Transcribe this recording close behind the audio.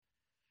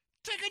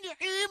Taking your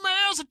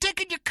emails and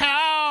taking your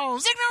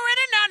calls. Ignorant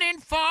and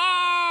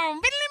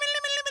uninformed.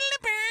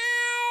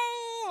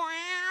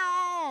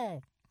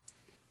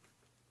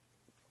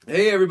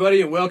 Hey,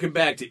 everybody, and welcome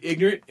back to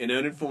Ignorant and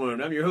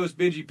Uninformed. I'm your host,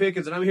 Benji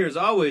Pickens, and I'm here as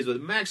always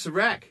with Max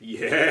Serac.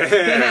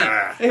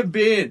 Yeah. And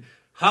Ben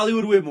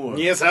Hollywood Whitmore.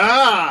 Yes,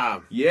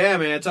 sir. Yeah,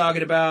 man,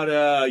 talking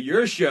about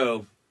your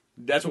show.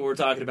 That's what we're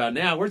talking about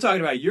now. We're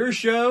talking about your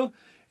show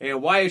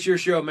and why it's your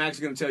show. Max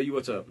is going to tell you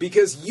what's up.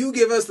 Because you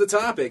give us the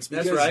topics.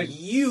 Because That's right.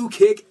 you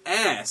kick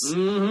ass.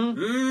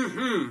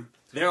 Mm-hmm.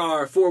 There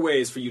are 4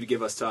 ways for you to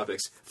give us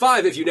topics.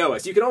 5 if you know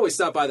us. You can always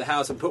stop by the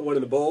house and put one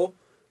in the bowl.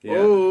 Yeah.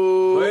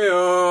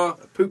 Oh,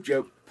 Poop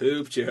joke.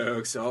 poop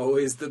jokes,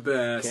 always the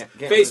best.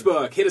 Can't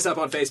Facebook, hit us up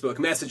on Facebook,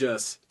 message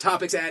us.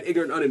 Topics at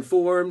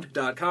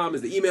ignorantuninformed.com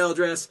is the email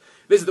address.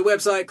 Visit the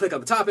website, click on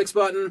the topics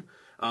button.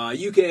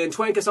 You can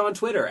twank us on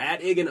Twitter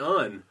at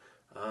iganun.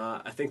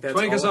 I think that's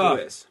Twank all us of off.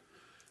 it is.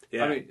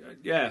 Yeah. I mean,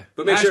 yeah.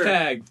 But make sure-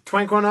 Hashtag,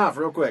 Twank one off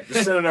real quick.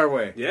 Just send it our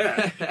way.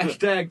 yeah.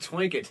 hashtag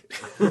twank it.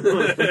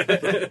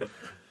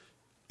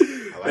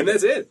 And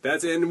that's it.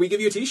 That's it. And we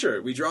give you a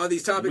t-shirt. We draw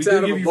these We topics do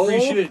out of give a you bowl. free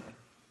shit.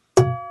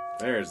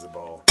 There's the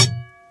ball.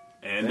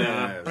 And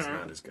That's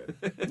not as good.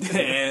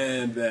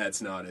 and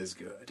that's not as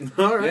good.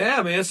 All right.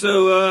 Yeah, man,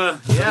 so,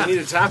 Yeah. We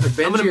need a topic.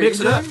 Benji, I'm going to are mix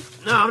you it up. done?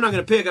 No, I'm not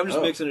going to pick. I'm just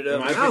Oh. mixing it up.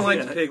 Am I I don't like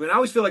picking to it? pick, man. I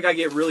always feel like I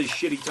get really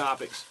shitty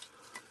topics.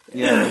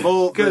 Yeah. The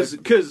bowl. Because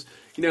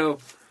you know,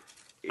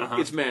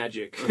 it's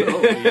magic.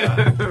 Oh,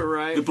 yeah.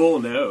 Right? The bull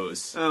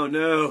knows. Oh,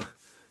 no.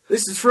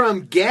 This is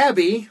from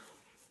Gabby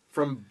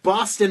from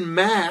Boston,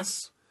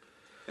 Mass.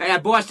 I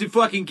got Boston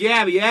fucking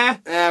Gabby, yeah?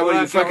 What are you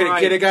Well, fucking all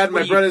right. kid? I got my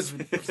What are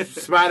brother's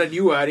spotted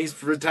you out. He's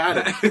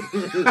retarded.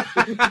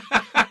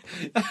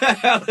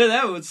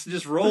 that was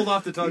just rolled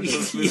off the tongue so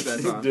smooth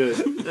that time.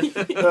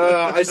 Dude.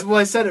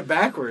 I said it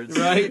backwards.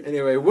 Right.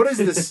 Anyway, what is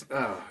this?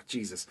 Oh,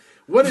 Jesus.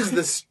 What is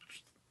the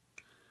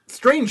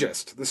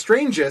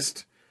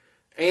strangest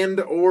and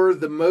or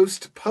the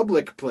most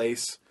public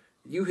place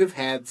you have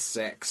had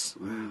sex?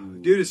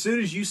 Dude, as soon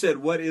as you said,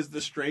 what is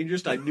the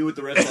strangest, I knew what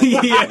the rest of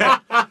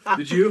that Yeah.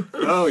 Did you?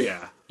 Oh,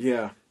 yeah.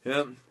 Yeah.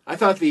 Yep. I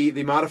thought the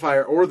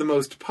modifier or the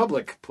most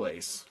public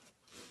place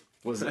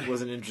was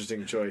an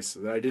interesting choice.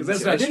 That I didn't. That's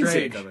see, not I didn't see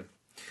it strange. coming.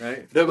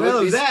 Right? No, but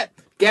well, these- that...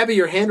 Gabby,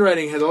 your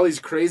handwriting has all these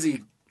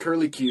crazy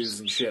curly cues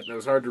and shit, and it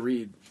was hard to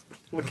read.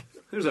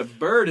 There's a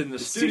bird in the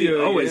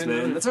studio. Always, again.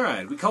 man. That's all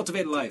right. We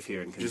cultivate life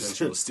here in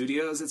Consensual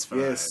Studios. It's fine.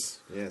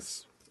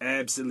 Yes.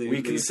 Absolutely.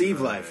 We conceive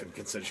fine. life in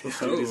consensual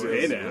Oh, studios.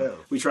 hey as now. well.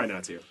 We try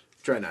not to.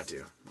 Try not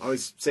to.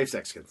 Always safe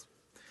sex, kids.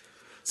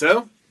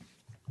 So,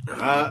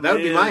 that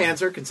would be my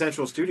answer.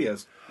 Consensual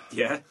studios.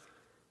 Yeah.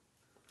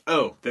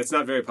 Oh, That's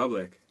not very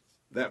public.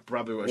 that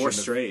probably was Or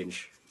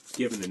strange,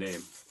 given the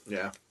name.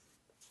 Yeah,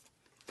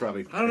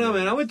 probably. I don't know,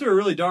 man. I went through a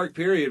really dark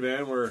period,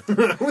 man, where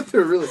I went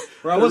through a really.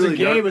 I wasn't really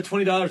gay, dark-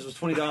 but $20 was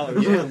 $20.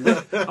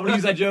 I'm going to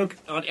use that joke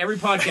on every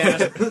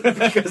podcast.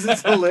 because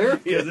it's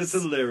hilarious. Yes, it's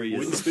hilarious.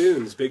 Wooden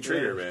spoons, big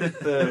trigger,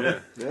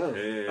 man.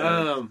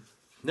 Yeah.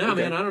 No,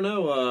 man, I don't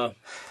know.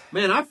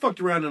 Man, I fucked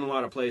around in a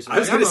lot of places. I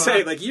was Like, going to I'm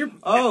say, a- like, you're...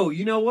 Oh,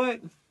 you know what?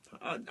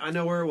 I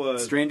know where it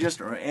was.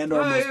 Strangest or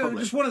most public?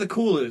 Just one of the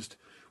coolest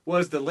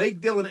was the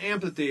Lake Dillon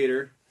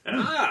Amphitheater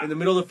in the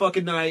middle of the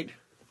fucking night,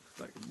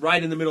 like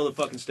right in the middle of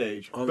the fucking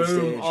stage. On Boom, the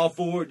stage. all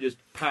four, just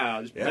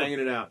pow, just Yeah. banging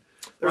it out.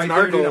 There's Right an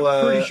there, dude, article,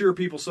 I'm pretty sure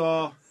people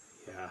saw,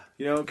 Yeah.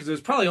 you know, because it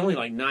was probably only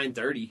like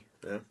 9:30.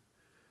 Yeah.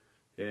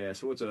 Yeah.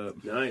 So what's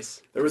up?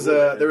 Nice. There was Cool,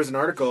 man. there was an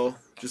article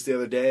just the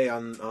other day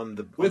on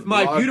the With on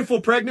my blog.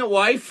 beautiful pregnant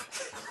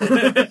wife,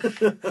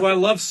 who I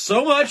love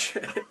so much.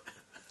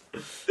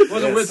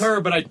 Wasn't with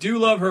her, but I do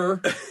love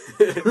her.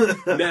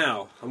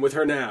 Now. I'm with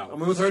her now. I'm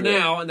with her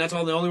now, and that's the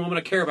only woman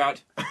I care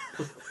about.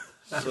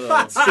 So,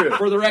 It's true.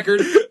 for the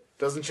record,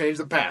 Doesn't change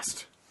the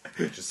past.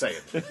 Just saying.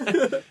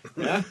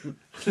 yeah,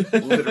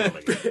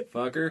 Literally.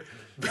 fucker.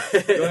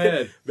 Go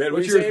ahead. Ben, what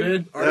What's you yours,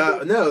 saying?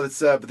 Ben? No, it's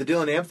but the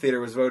Dillon Amphitheater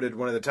was voted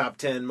one of the top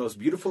 10 most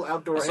beautiful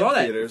outdoor I saw that.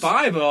 amphitheaters.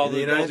 5 of all in the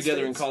the United all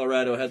together in States.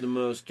 Colorado had the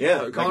most.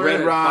 Yeah, like Colorado Red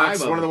had Rocks,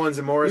 5 of one of the them. ones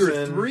in We were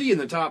Morrison. 3 in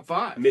the top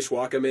 5.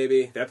 Mishawaka,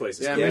 maybe. That place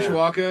is Yeah, cool.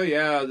 Mishawaka.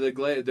 Yeah,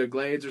 the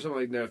Glades or something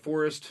like that.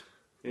 Forest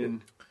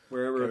in I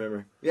wherever.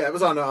 remember. Yeah, it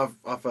was on off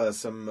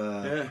some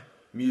Yeah.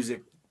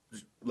 music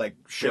like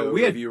So show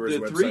we had reviewers the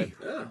website. 3.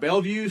 Yeah.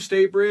 Bellevue,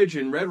 State Bridge,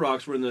 and Red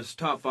Rocks were in the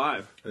top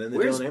 5. And then the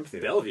Where's Dillon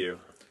Amphitheater. Bellevue?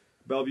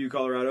 Bellevue,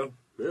 Colorado.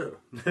 Yeah.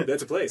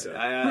 That's a place. Huh?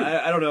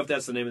 I don't know if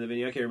that's the name of the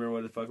venue. I can't remember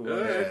what the fuck it was.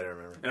 Yeah, I don't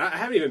remember. And I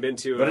haven't even been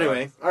to... But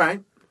anyway, all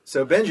right.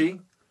 So Benji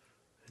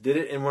did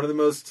it in one of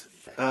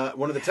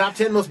the top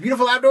 10 most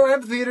beautiful outdoor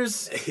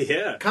amphitheaters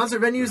yeah.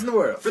 concert venues in the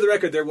world. For the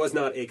record, there was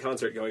not a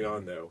concert going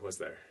on, though, was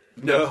there?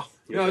 No.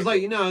 You know, it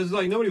was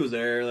like nobody was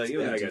there. Like,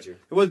 Yeah, I got you.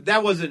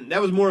 That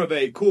was more of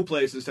a cool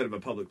place instead of a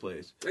public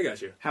place. I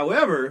got you.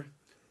 However,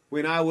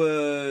 when I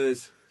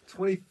was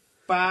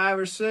 25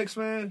 or 6,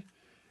 man,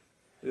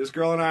 this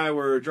girl and I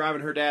were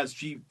driving her dad's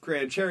Jeep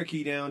Grand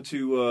Cherokee down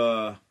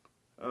to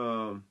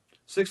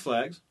Six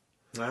Flags,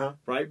 Uh-huh.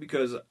 right?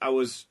 Because I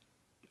was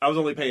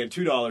only paying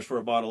 $2 for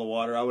a bottle of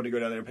water. I wanted to go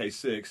down there and pay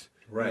 $6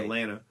 Right. in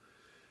Atlanta.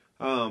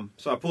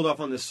 So I pulled off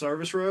on this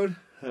service road.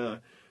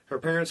 Her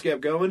parents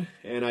kept going,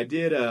 and I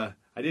did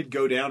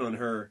go down on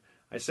her.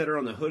 I set her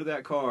on the hood of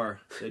that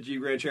car, that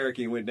Jeep Grand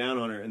Cherokee, and went down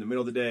on her in the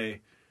middle of the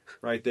day,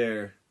 right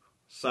there.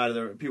 Side of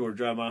the people were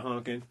driving by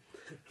honking.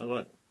 I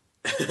was like,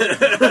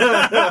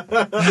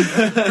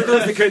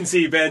 I couldn't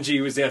see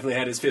Benji was definitely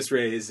had his fist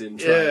raised in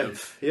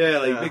triumph. yeah,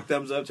 like big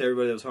thumbs up to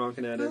everybody that was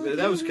honking at it. But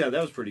that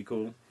was pretty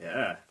cool.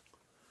 Yeah.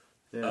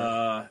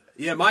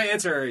 Yeah. My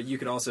answer you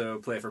could also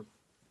play for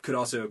could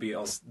also be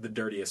the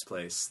dirtiest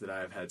place that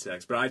I've had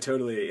sex. But I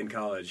totally in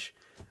college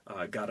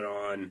got it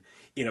on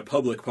in a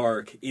public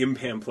park in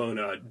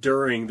Pamplona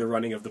during the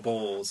running of the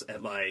bulls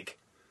at like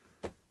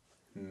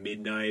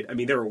midnight. I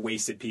mean, there were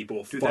wasted people.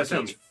 Dude, fucking that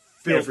sounds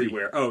filthy.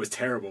 everywhere. Oh, it was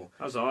terrible.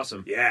 That was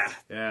awesome. Yeah,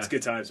 Yeah. it's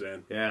good times,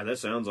 man. Yeah, that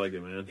sounds like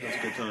it, man.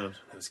 That's good times.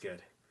 That was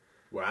good.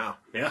 Wow.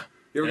 Yeah.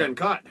 You ever gotten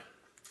caught?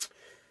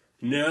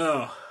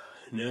 No.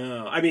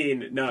 I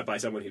mean, not by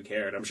someone who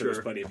cared. I'm sure Sure.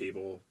 there's plenty of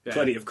people, Yeah.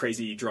 plenty of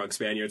crazy drunk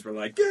Spaniards were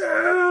like,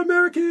 yeah,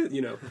 American,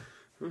 you know.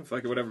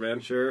 Fuck it, whatever, man.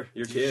 Sure.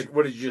 Your kid.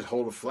 What, did you just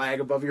hold a flag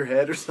above your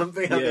head or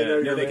something? How'd Yeah, know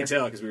you no, were they there? could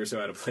tell because we were so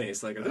out of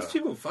place. Like, are those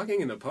people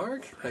fucking in the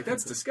park? Like,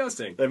 that's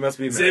disgusting. They must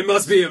be They American.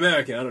 must be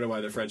American. I don't know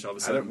why they're French all of a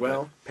I sudden. don't,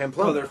 well,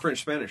 Pamplona. Oh, they're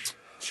French Spanish.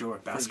 but sure,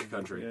 Basque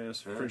country.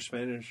 Yes, French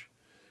Spanish.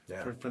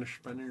 Yeah. French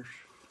Spanish.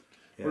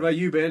 Yeah. What about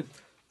you, Ben?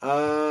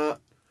 Uh,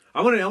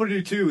 I want to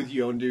do two with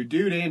you. I want to do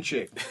dude and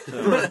chick.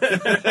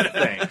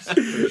 thanks.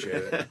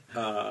 Appreciate it.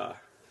 So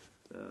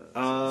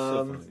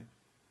Um, funny.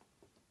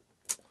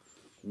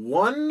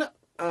 One,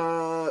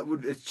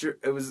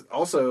 it was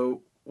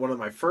also one of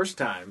my first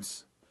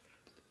times,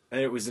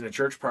 and it was in a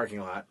church parking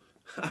lot.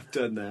 I've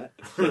done that.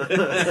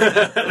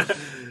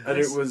 And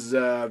it was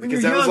When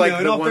because you're that was young, like though,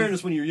 in the all one.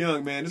 fairness, when you're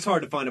young, man, it's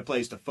hard to find a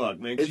place to fuck,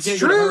 man. 'Cause It's you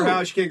can't go to true. her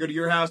house, you can't go to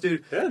your house,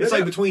 dude. Yeah, It's yeah.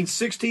 like between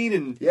 16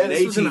 and Yeah, and this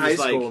 18 was in high is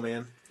like, school,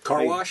 man. Car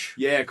Like, wash?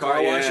 Yeah,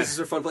 Car yeah. washes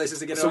are fun places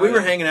to get So out. we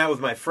were hanging out with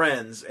my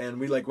friends, and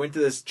we like went to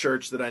this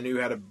church that I knew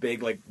had a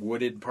big like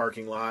wooded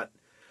parking lot,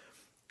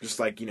 just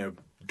like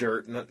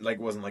dirt, not, like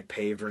wasn't like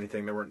paved or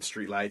anything. There weren't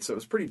street lights, so it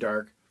was pretty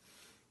dark.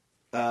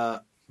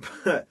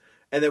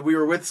 And then we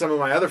were with some of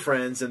my other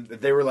friends, and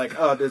they were like,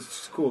 "Oh, this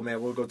is cool, man.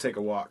 We'll go take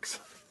a walk."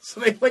 So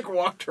they like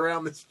walked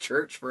around this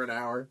church for an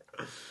hour,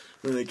 and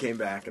then they came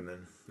back, and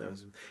then that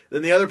was.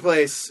 Then the other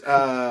place,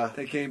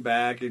 They came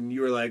back, and you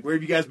were like, where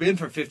have you guys been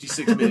for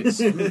 56 minutes?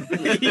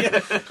 Yeah.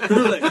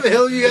 what the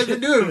hell have you guys been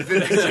doing for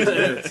 56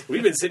 minutes?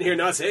 We've been sitting here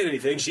not saying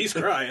anything. She's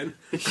crying.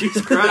 She's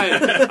crying.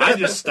 I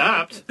just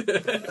stopped.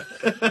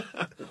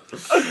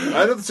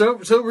 I don't,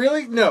 so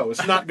really? No,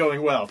 it's not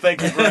going well.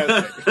 Thank you for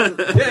asking.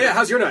 Yeah.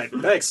 How's your night?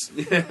 Thanks.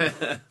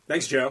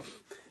 Thanks, Joe.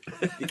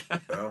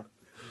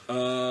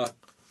 Oh.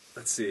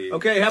 Let's see.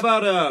 Okay, how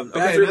about okay,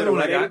 Bathroom at another a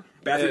one I wedding.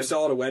 got. Bathroom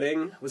stall at a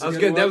wedding. Was I was a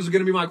good. good That one? was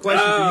going to be my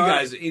question for Oh, you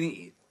guys.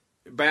 Any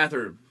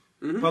bathroom,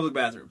 public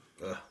bathroom,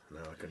 Ugh, no,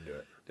 I couldn't do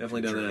it.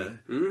 definitely done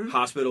that.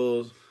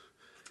 Hospitals,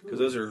 because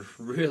those are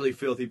really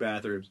filthy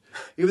bathrooms.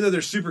 Even though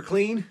they're super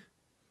clean,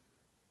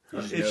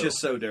 it's just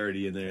so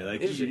dirty in there.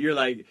 Like you're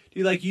like,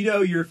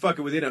 you're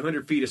fucking within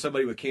 100 feet of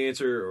somebody with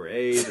cancer or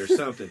AIDS or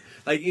something.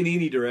 Like in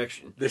any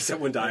direction. There's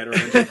someone dying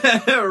around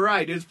you.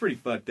 Right, it's pretty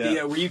fucked up.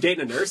 Yeah, were you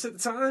dating a nurse at the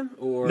time?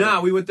 Or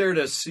No, we went there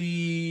to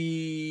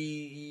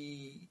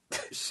see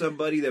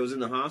somebody that was in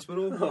the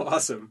hospital. Oh,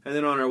 awesome. And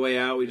then on our way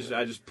out,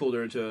 I just pulled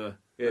her into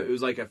it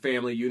was like a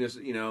family unit,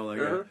 like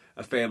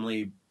a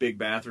family big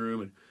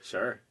bathroom, and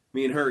Sure.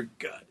 me and her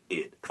got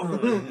it on.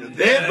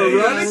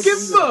 Veronica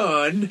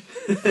Fun.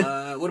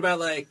 What about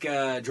like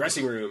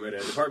dressing room at a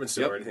department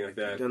store or anything like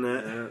that? Done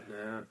that.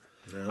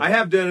 No. I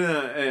have done.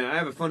 I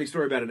have a funny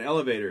story about an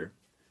elevator.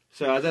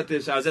 So I was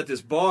at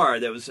this bar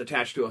that was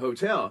attached to a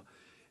hotel,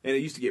 and it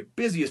used to get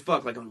busy as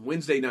fuck, like on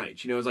Wednesday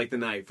nights. It was like the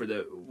night for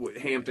the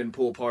Hampton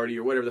pool party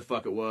or whatever the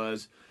fuck it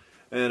was,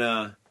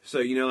 and so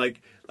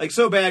like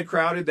so bad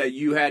crowded that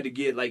you had to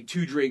get like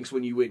 2 drinks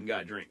when you went and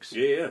got drinks.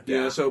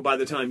 Yeah. So by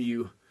the time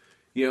you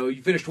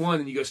finished one,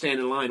 and you go stand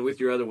in line with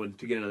your other one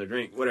to get another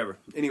drink, whatever.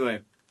 Anyway.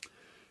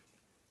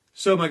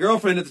 So my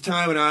girlfriend at the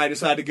time and I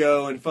decided to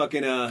go and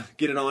fucking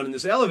get it on in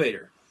this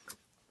elevator.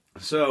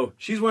 So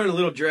she's wearing a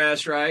little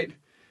dress, right?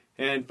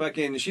 And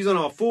fucking she's on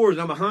all fours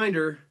and I'm behind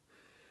her.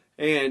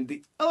 And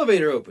the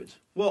elevator opens.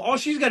 Well, all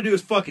she's got to do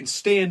is fucking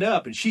stand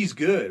up and she's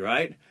good,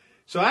 right?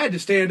 So I had to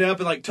stand up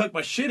and like tuck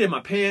my shit in my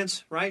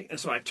pants, right? And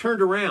so I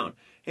turned around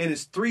and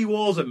it's 3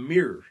 walls of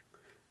mirrors.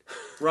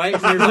 Right?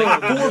 And there's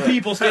like 4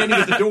 people standing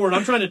at the door and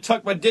I'm trying to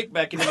tuck my dick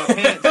back into my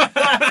pants.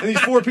 And these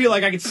 4 people,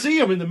 like I could see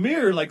them in the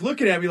mirror, like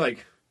looking at me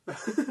like...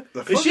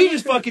 And she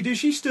just fucking, dude,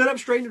 she stood up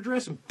straight in her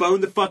dress and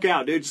boned the fuck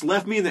out, dude. Just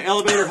left me in the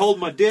elevator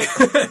holding my dick,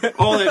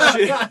 all that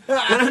shit.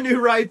 And I knew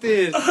right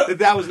then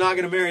that I was not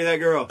going to marry that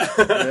girl.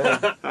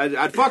 Yeah.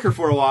 I'd fuck her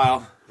for a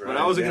while, but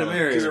I wasn't going to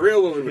marry Because a her.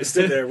 real woman would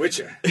stood there with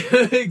you.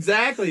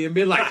 Exactly, and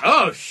be like,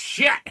 oh,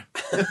 shit.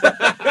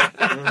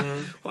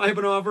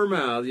 Wiping off her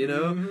mouth,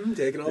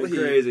 Taking all the heat.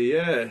 Crazy,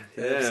 yeah.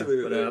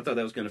 Absolutely. But I thought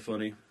that was kind of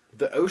funny.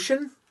 The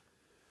ocean?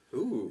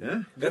 Ooh.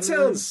 Yeah. That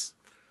sounds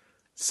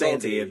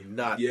salty and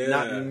not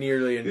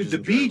nearly. Dude, the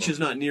beach is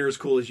not near as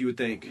cool as you would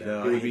think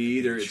No, it would be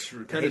either. It's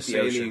kind of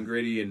sandy and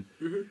gritty, and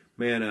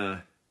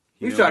man,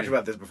 we've talked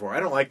about this before. I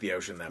don't like the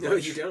ocean that much. No,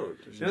 you don't.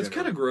 It's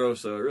kind of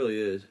gross, though. It really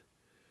is.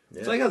 Yeah.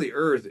 It's like how the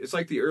Earth. It's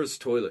like the Earth's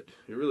toilet.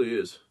 It really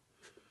is.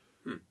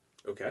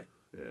 Okay.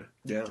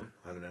 Yeah.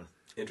 I don't know.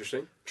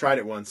 Interesting. Tried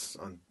it once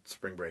on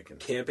spring break. And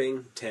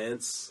Camping,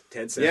 tents,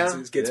 tent Yeah,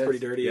 sexes gets yeah. pretty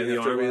dirty. Yeah, in the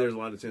after a army, while. there's a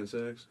lot of tent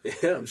sex.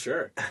 Yeah, I'm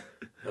sure.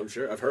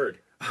 I've heard.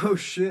 Oh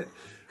shit!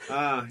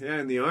 Yeah,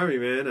 in the army,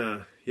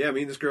 man. Yeah,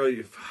 me and this girl,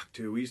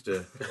 dude, we used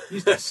to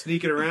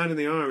sneak it around in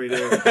the army,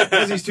 dude.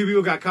 Because these two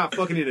people got caught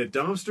fucking in a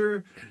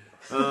dumpster.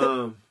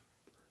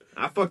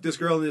 I fucked this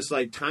girl in this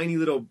like tiny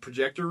little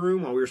projector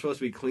room while we were supposed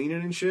to be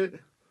cleaning and shit.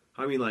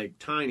 I mean, like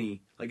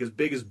tiny, like as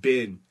big as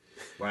bin.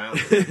 wow,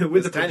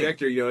 With a tiny.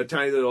 projector, a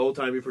tiny little old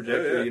timey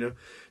projector,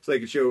 so they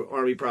could show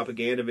army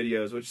propaganda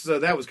videos. So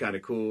that was kind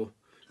of cool.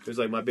 It was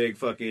like my big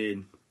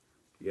fucking,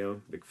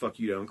 big fuck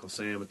you to Uncle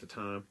Sam at the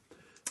time.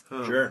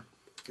 sure,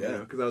 yeah,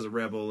 because I was a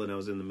rebel and I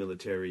was in the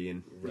military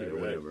and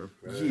whatever.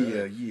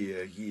 Yeah.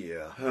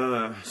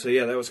 So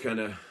yeah, that was kind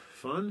of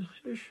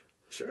fun-ish.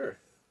 Sure.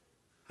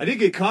 I did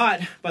get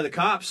caught by the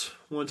cops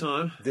one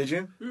time. Did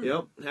you?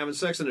 Yep, having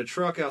sex in a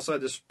truck outside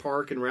this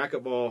park and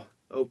racquetball,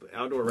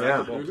 outdoor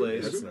racquetball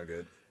place. That's no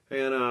good.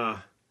 And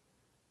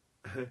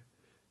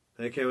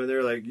they came in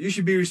there like, you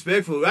should be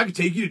respectful. I could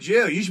take you to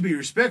jail. You should be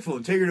respectful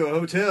and take her to a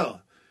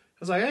hotel. I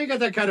was like, I ain't got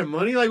that kind of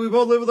money. Like, we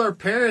both live with our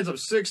parents. I'm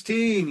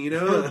 16,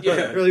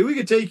 Yeah. Really, we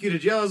could take you to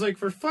jail. I was like,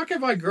 for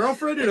fucking my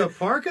girlfriend in a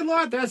parking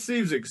lot? That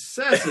seems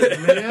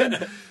excessive,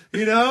 man.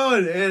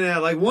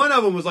 And like, one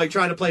of them was like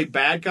trying to play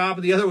bad cop,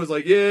 and the other was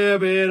like, yeah,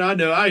 man, I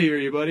know. I hear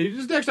you, buddy.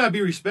 Just next time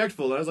be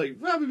respectful. And I was like,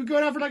 well, we've been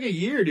going out for like a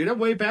year, dude. I'm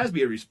way past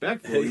being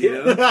respectful,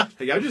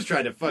 Like, I'm just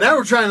trying to fucking... Now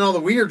we're trying all the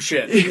weird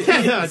shit.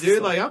 Yeah,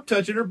 dude, like, I'm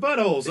touching her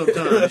butthole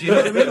sometimes, you know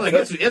what I mean? Like,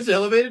 it's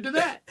elevated to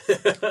that.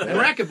 And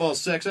racquetball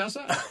sex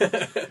outside.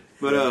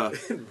 But,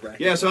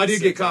 yeah, so I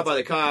did get caught by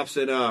the cops,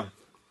 and,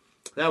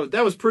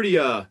 that was pretty,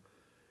 that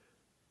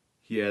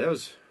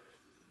was...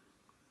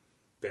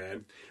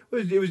 Bad.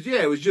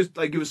 It was just,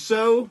 like, it was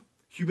so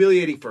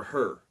humiliating for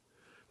her.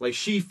 Like,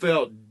 she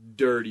felt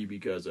dirty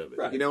because of it,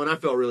 Right. and I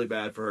felt really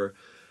bad for her.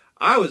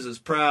 I was as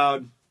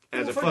proud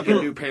as a fucking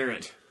new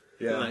parent.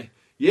 Yeah. Like,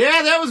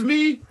 yeah, that was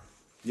me.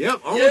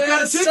 Yep, almost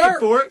got a ticket sir.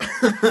 for it.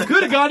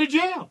 Could have gone to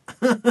jail.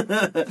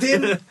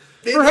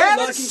 For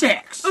having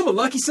sex. I'm a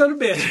lucky son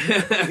of a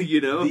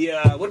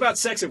bitch. What about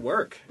sex at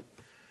work?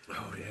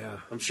 Oh, yeah.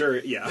 I'm sure.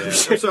 Yeah. I'm I'm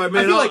sure. sorry,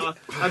 man. I feel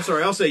I'm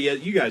sorry. I'll say, yeah,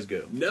 you guys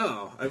go.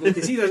 No,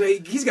 because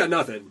he's got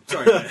nothing.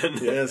 Sorry, man.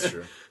 Yeah, that's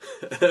true.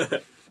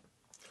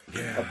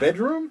 A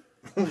bedroom?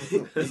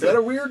 Is that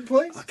a weird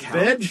place?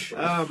 Bed?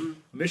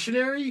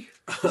 Missionary?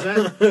 Is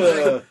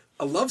that,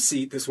 A love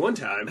seat this one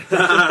time.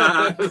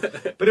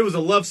 but it was a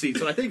love seat,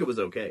 so I think it was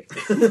okay.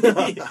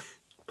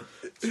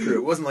 It's true.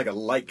 It wasn't like a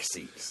like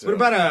seat. So. What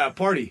about a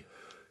party?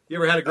 You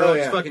ever had a girl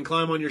just yeah. fucking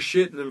climb on your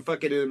shit and then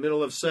fucking in the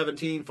middle of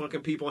 17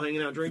 fucking people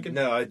hanging out drinking?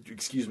 No, I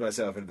excused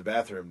myself into the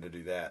bathroom to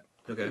do that.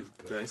 Okay.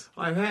 Nice.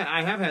 I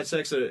have had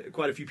sex at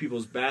quite a few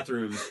people's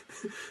bathrooms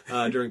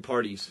during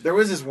parties. There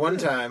was this one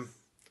time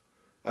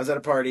I was at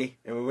a party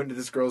and we went to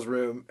this girl's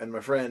room and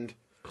my friend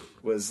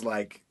was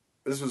like,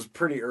 this was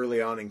pretty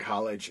early on in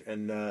college,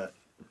 and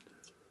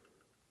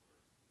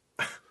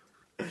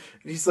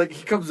he's like,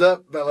 he comes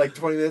up about like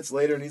 20 minutes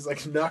later and he's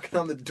like knocking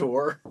on the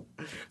door.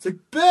 It's like,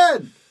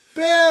 Ben,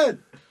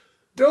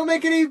 don't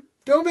make any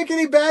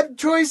bad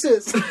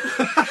choices. And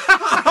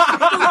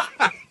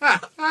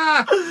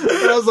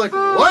I was like,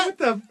 what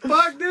the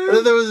fuck, dude? And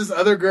then there was this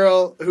other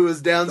girl who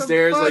was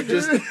downstairs, like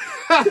just like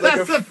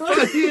That's the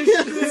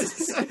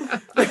funniest shit.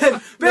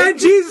 Man,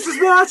 Jesus is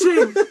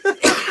watching.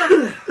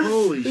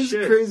 Holy It's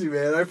shit. crazy,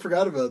 man. I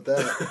forgot about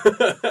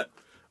that.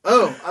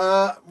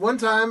 One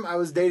time I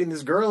was dating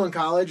this girl in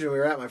college, and we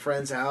were at my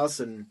friend's house,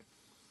 and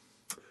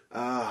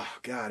oh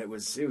god, it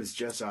was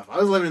just off. I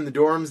was living in the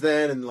dorms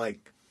then, and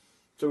like,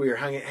 so we were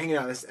hanging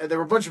out. There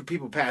were a bunch of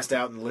people passed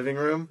out in the living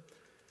room,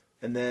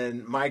 and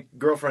then my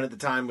girlfriend at the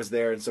time was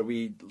there, and so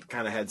we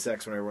kind of had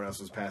sex when everyone else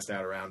was passed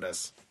out around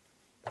us.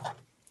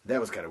 That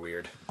was kind of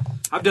weird.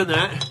 I've done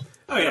that.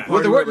 Oh yeah.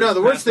 Well, Well,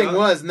 the worst thing out.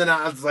 was, and then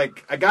I was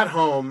like, I got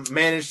home,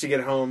 managed to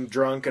get home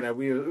drunk, and it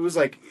was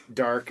like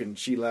dark, and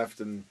she left,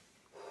 and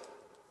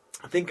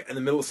I think in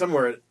the middle,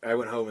 somewhere, I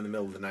went home in the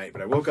middle of the night,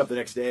 but I woke up the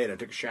next day and I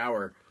took a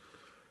shower,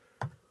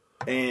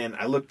 and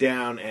I looked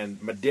down, and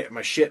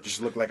my shit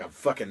just looked like a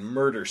fucking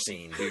murder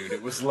scene, dude.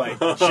 It was like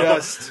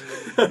just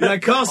You're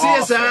like, call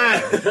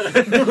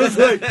CSI. it was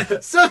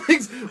like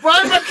something's. Why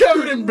am I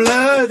covered in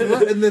blood?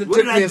 And then it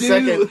took me a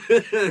second.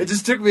 It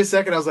just took me a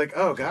second. I was like,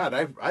 oh god,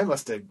 I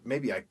must have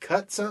maybe I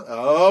cut some.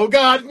 Oh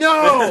god,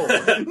 no,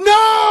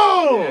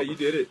 no. Yeah, you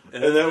did it.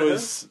 And that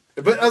was.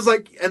 But I was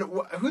like, and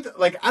who?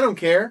 Like, I don't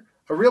care.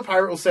 A real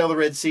pirate will sail the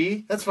Red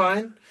Sea. That's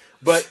fine.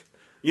 But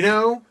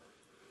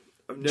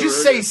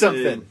just say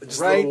something,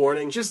 Just a right? little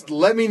warning. Just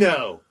let me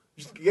know.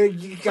 You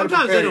gotta Sometimes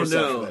prepare they don't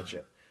yourself know. for that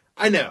shit.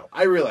 I know.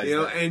 I realize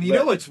that. And you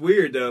know what's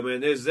weird though, man?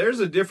 There's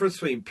a difference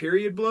between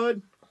period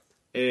blood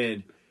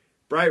and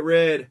bright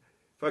red.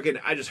 Fucking,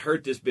 I just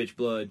hurt this bitch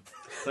blood.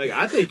 Like,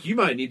 I think you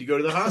might need to go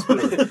to the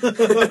hospital.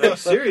 Like,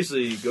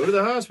 seriously, go to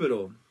the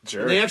hospital.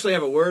 Sure. And they actually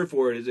have a word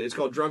for it. It's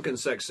called drunken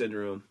sex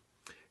syndrome.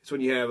 It's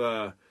when you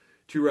have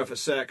too rough a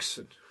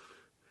sex.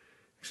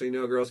 Actually,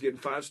 no, girl's getting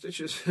 5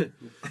 stitches. You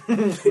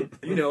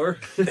know her.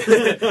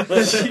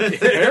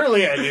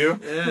 Apparently I do.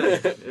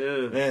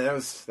 Yeah. Man, that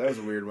was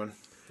a weird one.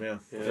 Yeah.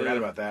 Forgot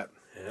about that.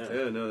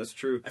 Yeah, no, that's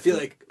true. I feel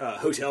like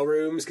hotel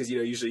rooms, because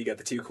usually you got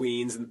the 2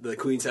 queens and the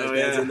queen size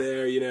beds in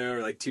there,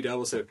 or like 2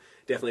 doubles. So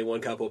definitely one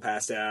couple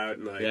passed out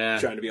and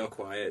trying to be all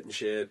quiet and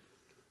shit.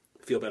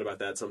 I feel bad about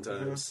that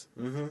sometimes.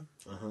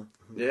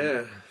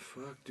 Yeah,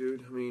 fuck,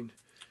 dude. I mean,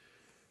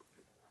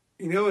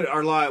 you know what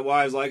our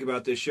wives like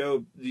about this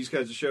show, these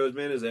kinds of shows,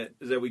 man, is that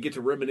we get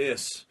to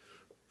reminisce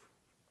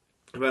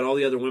about all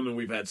the other women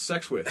we've had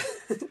sex with.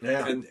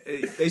 Yeah. And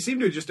they seem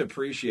to just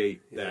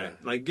appreciate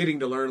that. Like,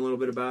 getting to learn a little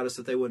bit about us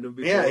that they wouldn't have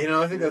before. Yeah,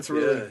 I think that's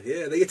really...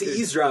 Yeah, they get to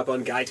eavesdrop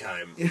on guy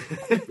time.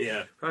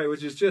 Yeah. Right,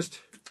 which is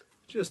just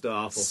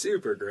awful.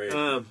 Super great.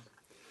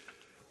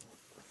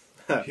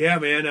 Yeah,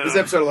 man. This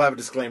episode will have a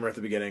disclaimer at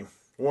the beginning.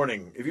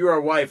 Warning, if you are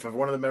a wife of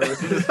one of the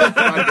members of this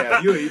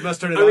podcast, you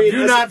must turn it I on. mean,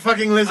 do not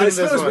fucking listen I to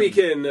this suppose one. we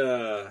can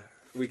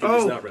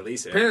just not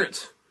release it.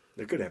 Parents.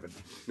 It could happen.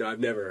 No,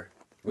 I've never.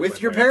 With my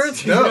your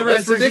parents? You No, never had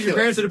that's sex with your ridiculous.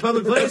 parents in a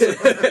public place?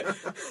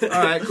 All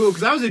right, cool.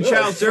 Because I was in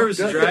child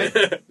services, right?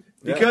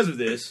 Because of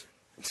this.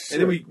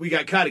 And then we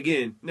got caught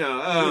again.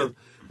 No,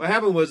 what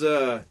happened was,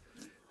 while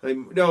they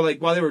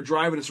were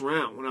driving us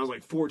around when I was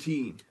like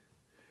 14.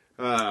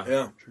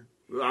 Yeah.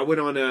 I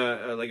went on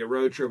a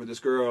road trip with this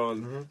girl,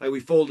 and we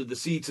folded the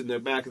seats in the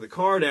back of the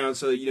car down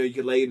so that, you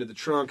could lay into the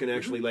trunk and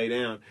actually lay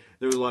down.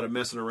 There was a lot of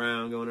messing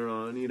around going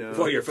on,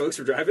 While your folks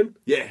were driving?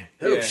 Yeah.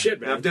 Oh, yeah.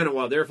 shit, man. I've done it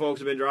while their folks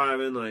have been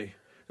driving. Like,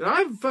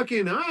 I have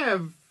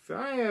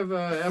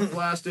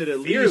blasted at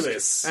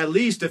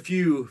least a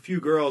few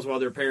girls while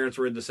their parents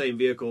were in the same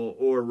vehicle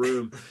or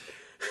room.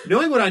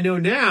 Knowing what I know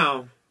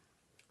now,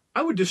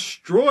 I would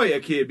destroy a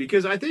kid,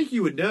 because I think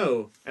you would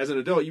know as an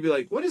adult. You'd be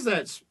like, "What is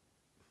that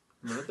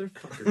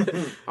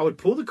motherfucker?" I would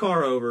pull the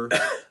car over,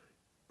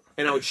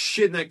 and I would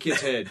shit in that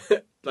kid's head,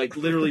 like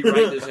literally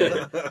right in his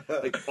head,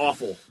 like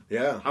awful.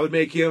 Yeah. I would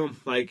make him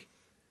like.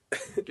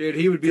 Dude,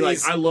 he would be like,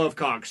 I love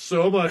cock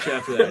so much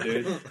after that,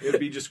 dude. It would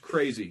be just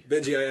crazy.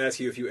 Benji, I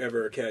ask you, if you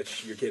ever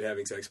catch your kid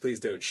having sex,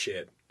 please don't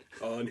shit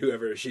on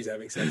whoever she's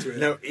having sex with.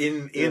 No,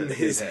 in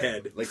his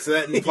head. Like, so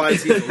that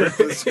implies he's ripped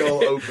the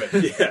skull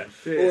open. Yeah.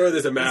 Or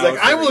there's a mouth. He's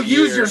like, I will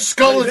use your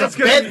skull as a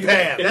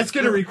bedpan. That's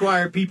going to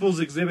require People's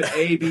Exhibit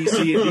A, B,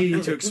 C, and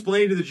D to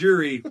explain to the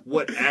jury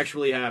what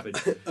actually happened.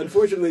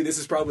 Unfortunately, this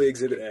is probably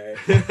Exhibit A.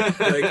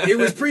 Like, it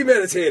was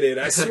premeditated,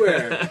 I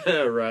swear.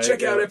 Right.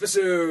 Check out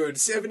episode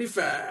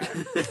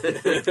 75.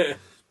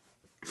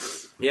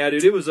 Yeah,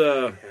 dude, it was,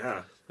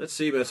 Yeah. let's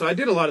see, man. So I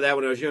did a lot of that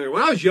when I was younger.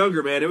 When I was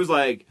younger, man, it was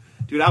like,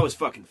 dude, I was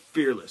fucking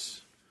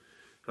fearless.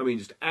 I mean,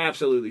 just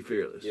absolutely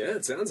fearless. Yeah,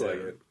 it sounds like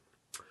it.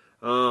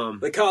 Um,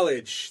 Like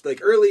college,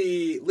 like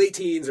late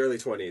teens, early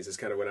 20s is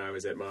kind of when I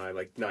was at my,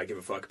 like, not give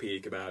a fuck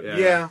peak about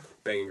Yeah.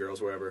 banging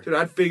girls wherever. dude,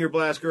 I'd finger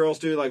blast girls,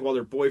 dude, like while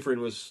their boyfriend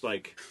was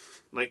like,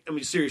 I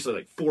mean, seriously,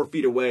 like 4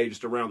 feet away,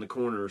 just around the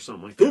corner or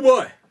something like that. Boo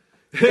boy!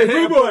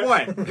 Hey,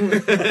 boy!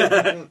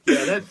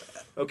 Yeah,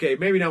 okay,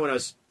 maybe not when I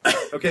was,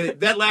 okay,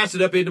 that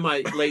lasted up into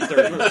my late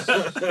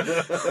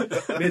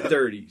 30s.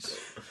 Mid-30s.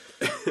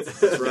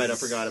 That's right, I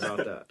forgot about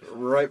that.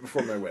 Right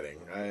before my wedding.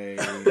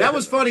 That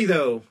was funny,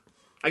 though.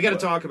 I got to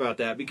talk about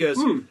that, because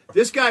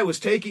this guy was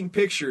taking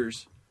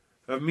pictures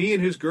of me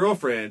and his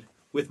girlfriend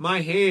with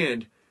my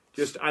hand,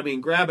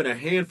 grabbing a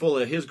handful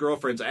of his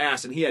girlfriend's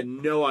ass, and he had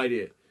no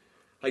idea.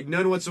 Like,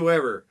 none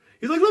whatsoever.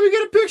 He's like, let me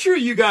get a picture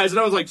of you guys. And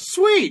I was like,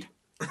 sweet.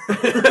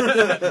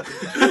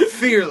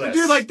 fearless.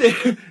 Dude, like,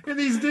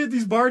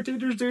 these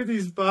bartenders, dude,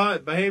 these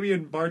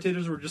Bahamian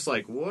bartenders were just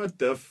like, what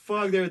the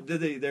fuck?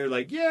 They're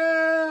like,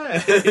 yeah.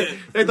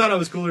 They thought I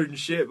was cooler than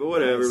shit, but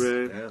whatever,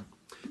 man. Yeah.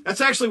 That's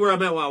actually where I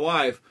met my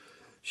wife.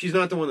 She's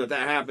not the one that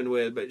happened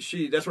with, but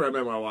that's where I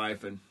met my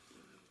wife, and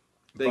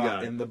thank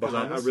God. In the 'Cause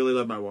Bahamas? I really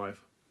love my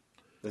wife.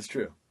 That's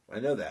true.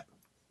 I know that.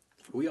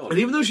 We all And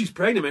even though she's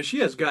pregnant, man, she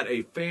has got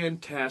a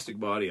fantastic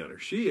body on her.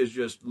 She is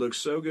just looks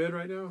so good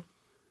right now.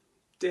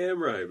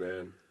 damn right,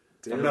 man.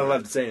 Damn I'm not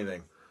allowed to say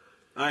anything.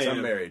 I 'cause am.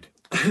 I'm married.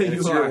 And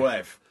it's You your are.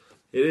 wife.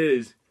 It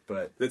is.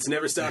 But That's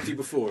never stopped you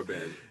before,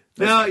 Ben.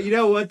 Now, you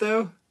know what,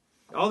 though?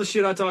 All the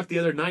shit I talked the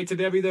other night to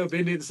Debbie, though,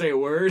 Ben didn't say a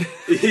word.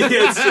 Yeah,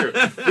 it's true.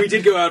 We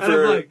did go out And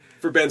I'm like-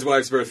 for Ben's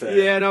wife's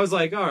birthday. Yeah, and I was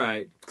like, all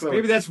right.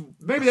 Maybe that's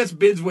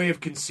Ben's way of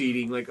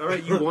conceding. Like, all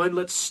right, you won,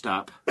 let's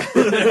stop.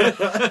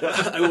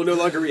 I will no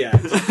longer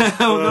react.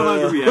 I'll no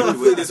longer react.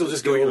 Hopefully this will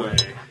just go away.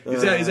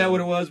 Is that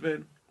what it was,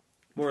 Ben?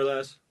 More or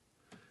less?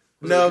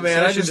 Was it no, a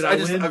man. concession that I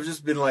win? I've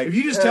just been like. If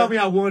you just tell me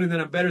I won and then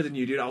I'm better than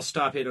you, dude, I'll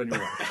stop hitting on your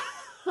wife.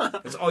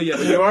 That's all you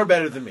have to do. you are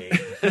better than me.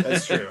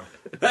 That's true.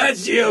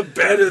 That's you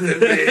better than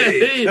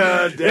me.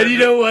 And you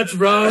know what's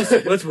wrong?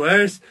 What's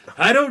worse?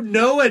 I don't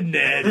know it,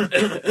 Ned.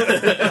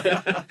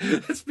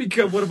 That's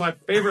become one of my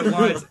favorite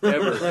lines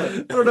ever.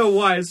 I don't know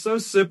why. It's so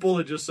simple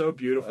and just so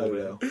beautiful. I don't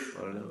man. know.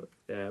 I don't know.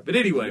 Yeah, but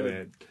anyway,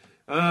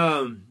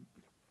 man.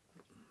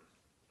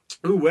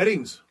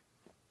 Weddings.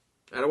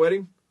 At a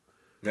wedding?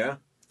 Yeah.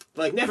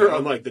 Like, never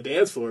on, like, the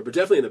dance floor, but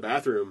definitely in the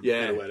bathroom Yeah.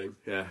 at a wedding.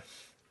 Yeah.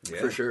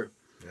 For sure.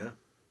 Yeah.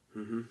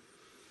 Mm-hmm.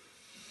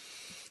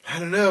 I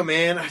don't know,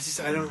 man. I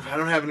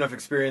don't have enough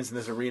experience in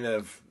this arena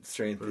of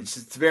strength.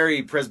 It's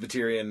very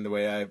Presbyterian the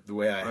way I have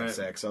Right.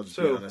 sex. I'll just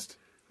So- be honest.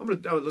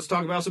 Let's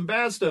talk about some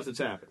bad stuff that's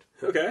happened.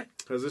 Okay.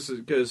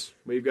 Because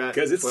we've got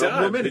Because it's 12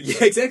 more time. minutes.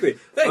 Yeah, exactly.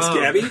 Thanks,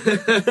 Gabby.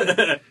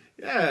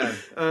 Yeah.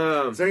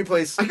 Is there any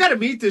place? I got to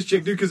meet this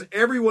chick, dude, because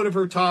every one of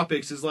her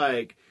topics is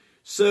like,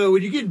 so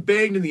when you're getting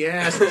banged in the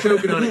ass and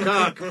choking on a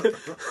cock,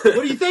 what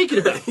are you thinking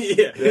about?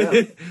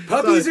 Yeah.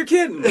 Puppies or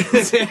kittens?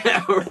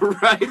 Yeah,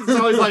 right. It's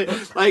always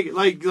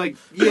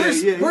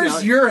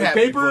Where's your happy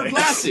paper or place?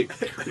 plastic?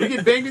 You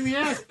get banged in the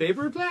ass,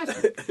 paper or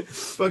plastic?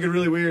 It's fucking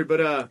really weird.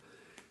 But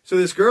so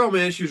this girl,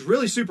 man, she was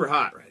really super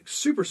hot, right?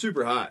 Super,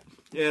 super hot.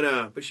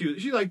 And but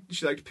she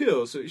liked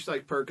pills, so she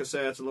liked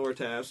Percocets and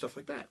Lortab, stuff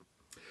like that.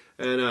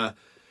 And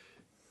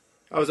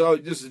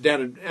this is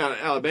down in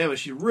Alabama.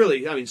 She's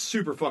really,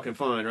 super fucking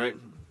fine, right?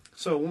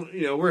 So,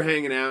 we're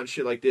hanging out and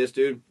shit like this,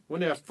 dude. One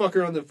day I fuck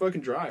her on the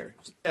fucking dryer.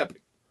 It's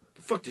epic.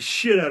 Fuck the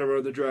shit out of her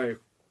on the dryer.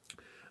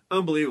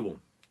 Unbelievable.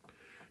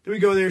 Then we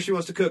go in there, she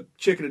wants to cook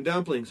chicken and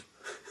dumplings.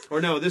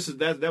 Or no,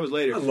 that was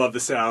later. I love the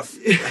South.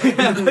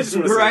 I just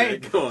wanna say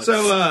Right? that. Go on.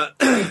 So,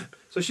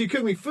 so she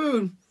cooked me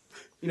food.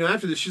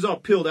 After this, she's all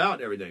peeled out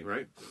and everything,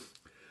 right?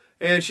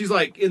 And she's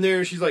like in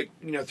there, she's like,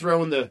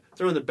 throwing the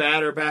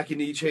batter back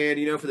into each hand,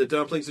 for the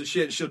dumplings and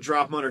shit. And she'll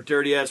drop them on her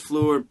dirty ass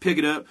floor and pick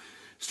it up,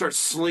 start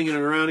slinging it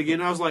around again.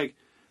 And I was like,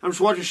 I'm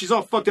just watching. She's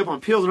all fucked up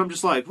on peels, and I'm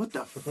just like, what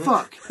the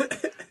fuck?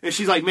 And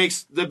she's like,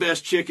 makes the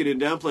best chicken and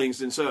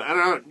dumplings. And so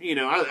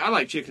I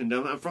like chicken and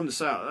dumplings. I'm from the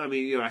South.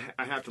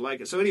 I have to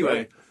like it. So anyway,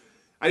 Right.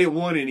 I didn't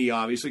want any,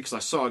 obviously, because I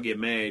saw it get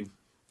made.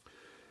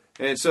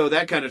 And so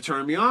that kind of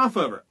turned me off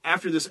of her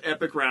after this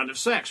epic round of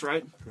sex,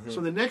 right? Mm-hmm. So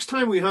the next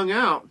time we hung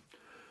out,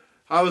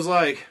 I was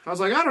like, I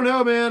don't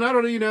know, man. I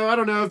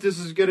don't know if this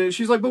is gonna.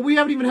 She's like, but we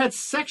haven't even had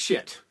sex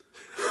yet.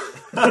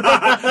 And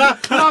I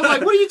was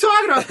like, what are you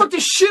talking about? I fucked the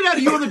shit out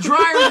of you on the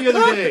dryer the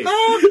other day.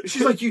 And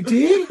she's like, you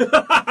did?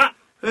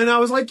 And I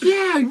was like,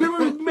 yeah. Remember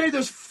we made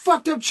those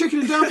fucked up chicken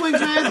and dumplings,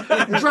 man?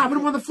 And dropping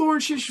them on the floor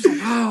and shit. She's like,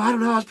 oh, I don't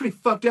know. I was pretty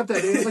fucked up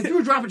that day. I was like, you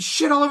were dropping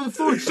shit all over the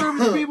floor and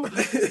serving it to people.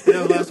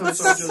 Last time I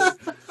saw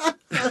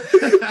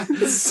each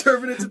other.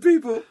 Serving it to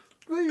people.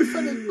 Well, you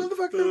fucking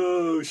motherfucker.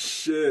 Oh,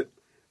 shit.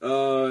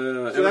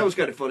 So that was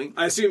kind of funny.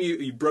 I assume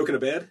you broke in a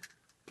bed?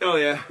 Oh,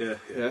 yeah.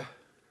 Yeah.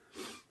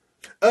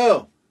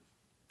 Oh,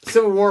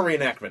 Civil War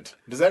reenactment.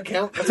 Does that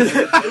count?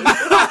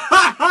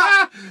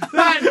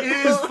 That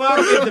is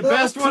fucking the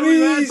best one we've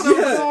had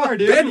so far,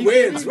 dude. Ben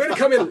wins. Way to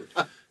come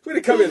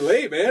in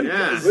late, man.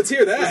 Yeah. Let's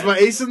hear It's that. my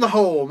ace in the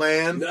hole,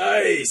 man.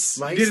 Nice.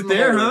 My ace Did in it the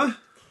there, hole. huh?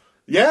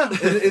 Yeah,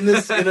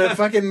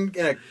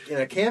 in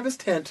a canvas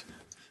tent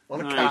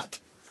on a Nice. cot.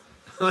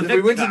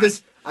 We went to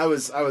this. I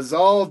was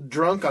all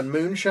drunk on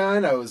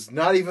moonshine. I was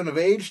not even of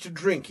age to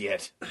drink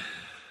yet.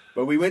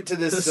 But we went to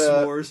this.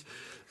 S'mores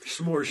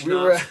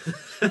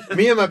schnapps.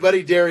 Me and my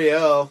buddy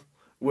Dariel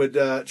would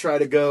try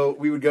to go.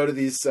 We would go to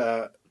these.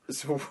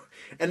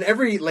 And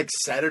every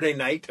Saturday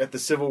night at the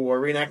Civil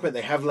War reenactment,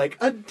 they have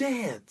a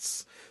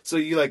dance. So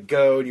you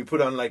go and you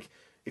put on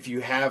if you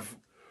have.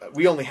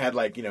 We only had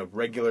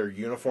regular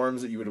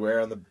uniforms that you would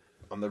wear on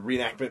the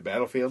reenactment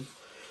battlefield.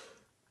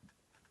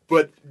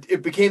 But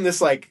it became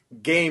this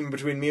game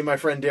between me and my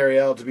friend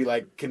Dariel to be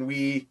can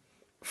we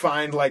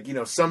find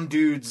some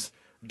dude's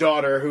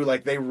daughter who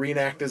they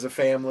reenact as a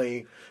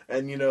family,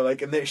 and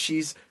and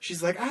she's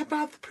like, I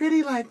bought the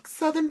pretty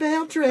Southern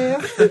Belle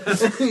dress.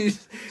 Did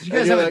you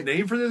guys have a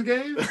name for this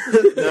game?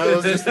 No, it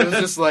was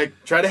just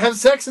try to have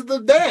sex at the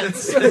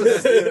dance.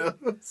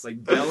 It's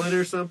like Bellin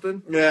or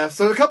something. Yeah,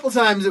 so a couple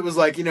times it was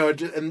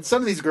and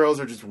some of these girls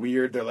are just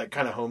weird. They're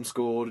kind of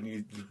homeschooled, and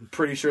you're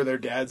pretty sure their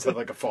dads have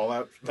a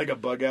fallout, a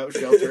bug out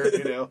shelter,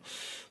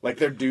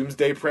 they're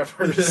doomsday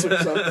preppers or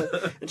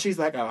something. And she's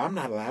like, oh, I'm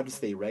not allowed to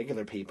see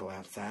regular people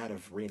outside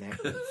of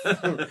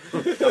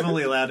reenactments. I'm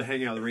only allowed to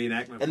hang out with the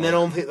reenactment.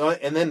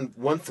 And then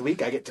once a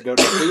week I get to go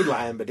to the Food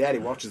Lion, but Daddy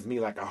watches me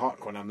like a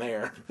hawk when I'm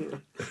there.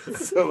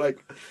 So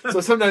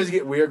sometimes you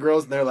get weird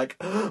girls, and they're like,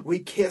 oh, we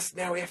kissed,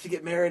 now we have to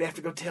get married, I have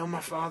to go tell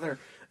my father.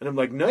 And I'm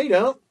like, no, you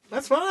don't.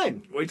 That's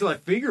fine. Wait till I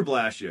finger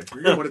blast you.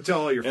 You're gonna want to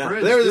tell all your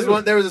friends. There was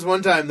too. this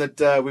one time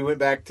that we went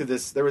back to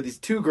this. There were these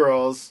two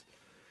girls,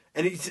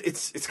 and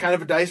it's kind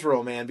of a dice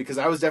roll, man. Because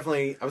I was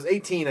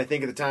 18, I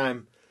think, at the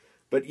time.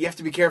 But you have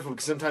to be careful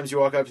because sometimes you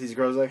walk up to these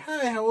girls like,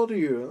 hi, how old are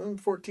you? I'm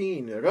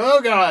 14. They're like,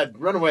 oh God,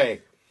 run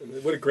away.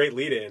 What a great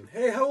lead in.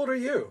 Hey, how old are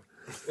you?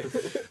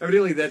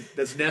 Evidently,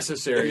 that's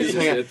necessary. Just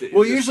hang out. At the-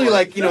 Well, at this usually, part.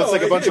 like, you know, No, it's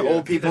like I a bunch hear of ya.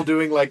 old people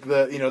doing like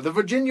the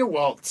Virginia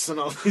waltz and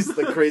all these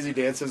like crazy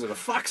dances or the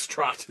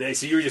foxtrot. Nice.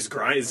 So you were just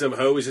grinding. Some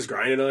hoe was just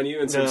grinding on you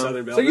in some No.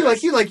 Southern Belle. So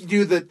you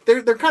do the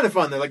they're kind of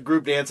fun. They're like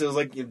group dances,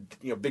 like you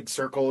know, big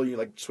circle. You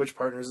like switch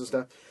partners and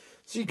stuff.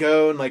 So you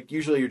go and like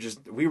usually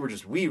we would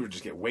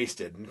just get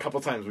wasted. And a couple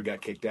times we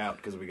got kicked out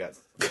because we got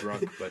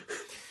drunk. But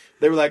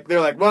they're like,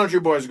 why don't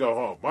you boys go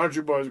home? Why don't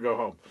you boys go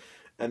home?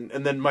 And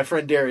then my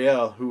friend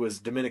Dariel, who was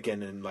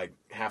Dominican and like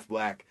half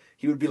black,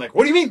 he would be like,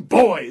 "What do you mean,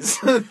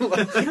 boys?" like,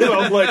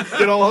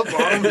 get all up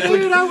on him.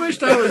 Dude, I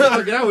wish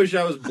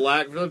I was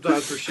black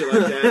sometimes for shit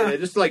like that. Man.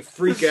 Just to, like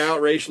freak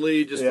out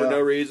racially just Yeah. for no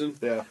reason.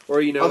 Yeah.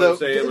 Or you know, Although what I'm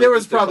saying, there like,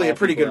 was just to probably a call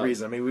pretty people good out.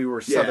 reason. I mean, we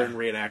were Yeah. Southern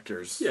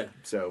reenactors. Yeah.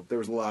 So there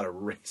was a lot of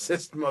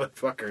racist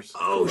motherfuckers.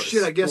 Oh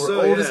shit, I guess We're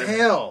so. old yeah. as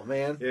hell,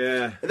 man.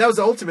 Yeah. And that was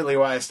ultimately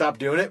why I stopped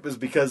doing it, was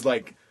because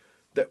we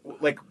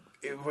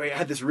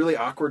had this really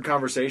awkward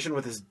conversation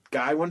with this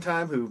guy one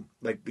time who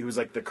he was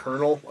like the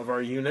colonel of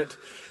our unit.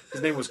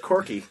 His name was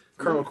Corky,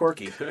 Colonel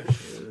Corky.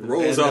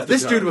 rolls And, off. The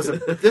this tongue. dude was a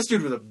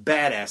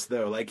badass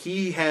though. Like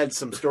he had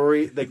some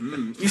story. Like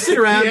you sit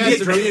around, He had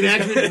some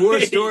reenactment war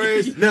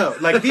stories. no,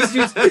 like these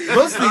dudes. Most of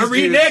these I dudes,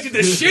 reenacted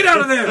the shit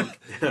out of them.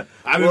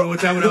 I remember one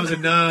time when I was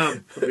in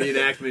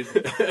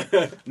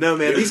reenactment. No,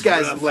 man, these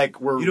guys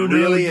like were You don't know,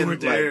 really you in.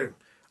 weren't Like, there.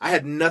 I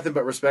had nothing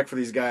but respect for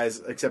these guys,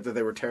 except that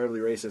they were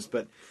terribly racist.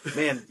 But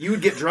man, you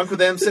would get drunk with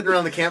them, sitting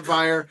around the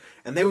campfire,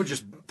 and they would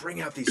just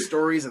bring out these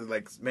stories of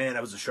like, man,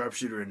 I was a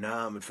sharpshooter in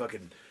Nam and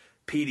fucking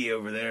Petey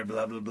over there,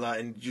 blah blah blah,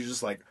 and you're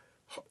just like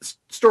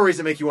stories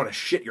that make you want to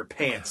shit your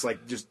pants,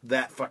 like just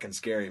that fucking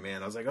scary,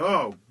 man. I was like,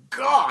 oh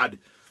god.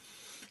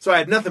 So I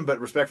had nothing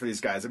but respect for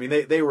these guys. I mean,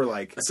 they were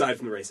like, Aside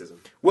from the racism.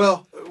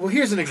 well,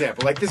 here's an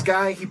example. Like this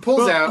guy, he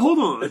pulls out. Hold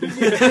on.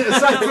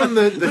 Aside from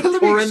the Let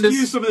me horrendous,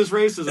 excuse some of this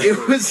racism.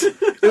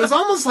 it was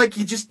almost like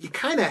you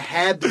kind of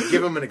had to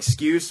give them an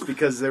excuse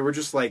because they were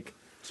just like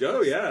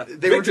Oh yeah,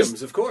 They were victims,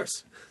 just- of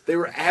course. they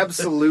were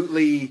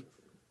absolutely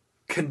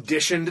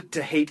conditioned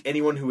to hate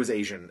anyone who was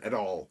Asian at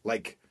all.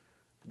 Like,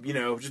 you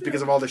know, just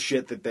because of all the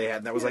shit that they had.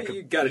 And that was Yeah, like,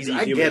 you gotta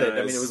I get it. I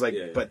dehumanize. mean, it was like,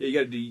 Yeah. but Yeah,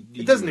 you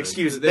gotta it doesn't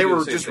excuse it. They do the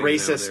were same just thing now, the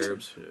racist.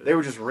 Arabs. Yeah. They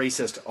were just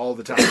racist all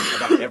the time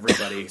about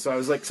everybody. So I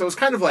was like, so it was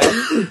kind of like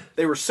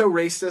they were so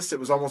racist it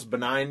was almost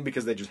benign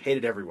because they just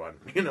hated everyone,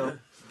 you know.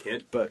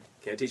 But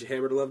Can't teach a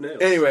hammer to love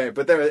nails. anyway,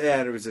 but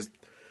there was just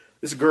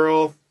this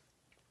girl,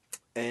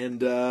 and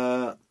Do you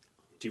I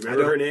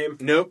remember don't- her name?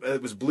 Nope,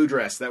 it was Blue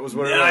Dress. That was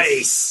what it was.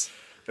 Nice.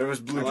 It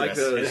was Blue I like Dress.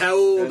 those. And how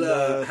old?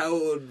 And, how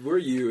old were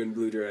you in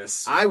Blue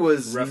Dress? I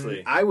was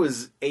Roughly. I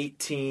was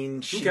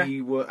 18. She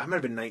Okay. was. I might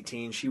have been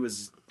 19. She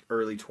was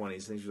early 20s. I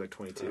think she was like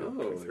 22,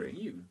 Oh, 23.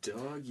 you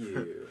dog,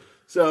 you.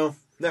 So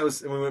that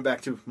was, and we went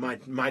back to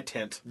my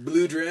tent.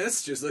 Blue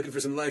Dress, just looking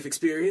for some life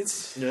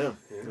experience. Yeah,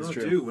 that's Oh,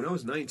 true. dude, when I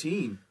was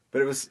 19.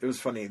 But it was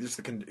funny.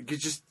 Just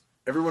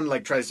everyone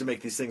like tries to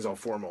make these things all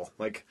formal,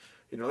 like.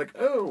 You know, like,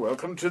 oh,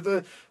 welcome to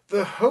the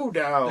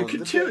hoedown. The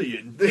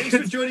cotillion. The- Thanks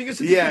for joining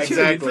us at the Yeah,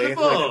 cotillion exactly. for the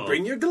ball.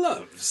 Bring your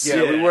gloves.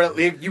 Yeah,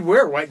 you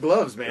wear white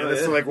gloves, man. Oh,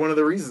 That's yeah. like one of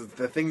the reasons.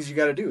 The things you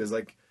got to do is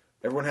like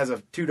everyone has a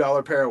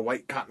 $2 pair of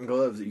white cotton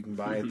gloves that you can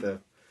buy at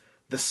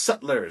the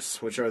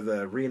Sutlers, which are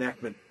the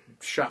reenactment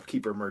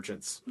shopkeeper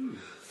merchants.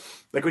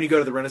 Like when you go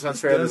to the Renaissance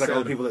Fair, there's like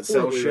all the people that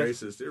sell Horribly shit.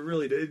 Racist. It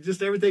really did.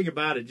 Just everything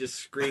about it just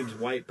screams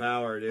white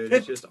power, dude.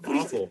 It's just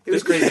awful. It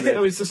was crazy, man. I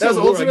mean, it's just That was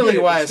so horrible. I ultimately get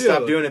it, why but I still.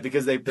 stopped doing it,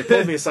 because they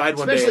pulled me aside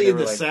one day, Especially and in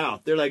they the were like,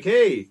 South. They're like,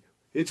 hey,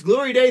 it's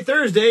Glory Day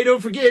Thursday,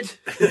 don't forget.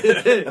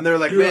 and they're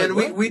like, You're man,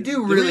 like, what? we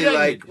do The really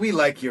reenactment. we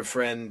like your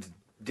friend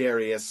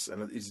Darius,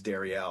 and it's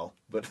Dariel,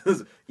 but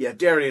yeah,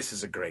 Darius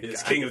is a great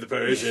It's guy. King of the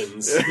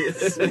Persians.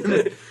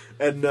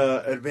 and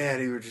man,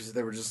 they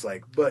were just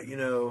like, but you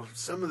know,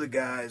 some of the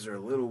guys are a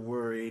little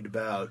worried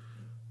about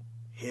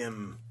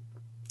him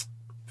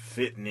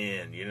fitting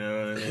in, you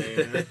know what I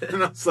mean?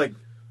 And I was like,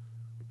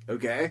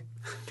 okay.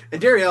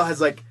 And Dariel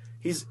has like,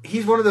 he's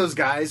one of those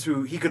guys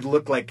who he could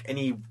look like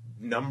any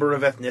number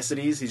of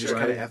ethnicities. He's just Right.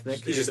 kind of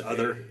ethnic. He's just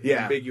other.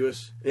 Yeah.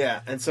 Ambiguous.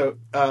 Yeah, and so,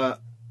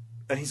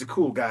 and he's a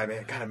cool guy,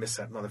 man. God, I miss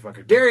that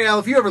motherfucker. Dariel,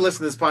 if you ever listen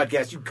to this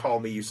podcast, you call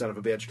me, you son of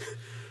a bitch.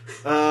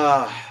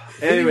 Anyone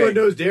Anyway,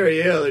 knows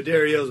Dariel or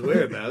Dariel's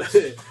whereabouts.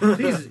 These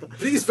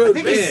I folks,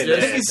 think, man. I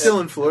think he's still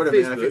in Florida,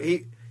 man.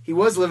 Facebook. He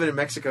was living in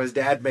Mexico. His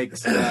dad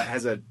makes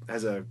has a.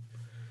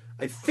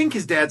 I think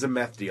his dad's a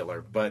meth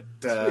dealer, but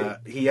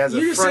he has a.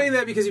 You're just front- saying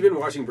that because you've been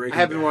watching Breaking I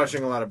have been Bad.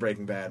 watching a lot of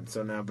Breaking Bad,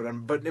 so now,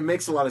 but it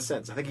makes a lot of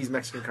sense. I think he's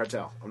Mexican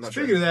cartel. I'm not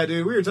Speaking sure. of that,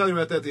 dude, we were talking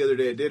about that the other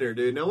day at dinner,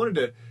 dude. And I wanted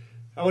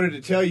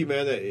to tell you,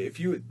 man, that if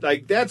you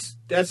like, that's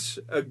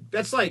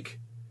like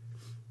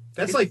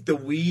the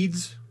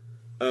weeds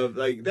of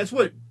like that's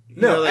what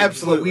you No, know, like,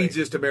 absolutely. what weeds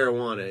is to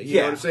marijuana. You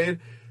Yeah. know what I'm saying?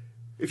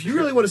 If you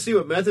really want to see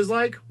what meth is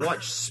like,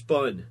 watch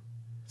Spun.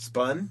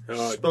 Spun.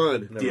 Oh,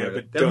 Spun. Never yeah, heard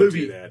but of That don't movie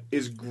do that.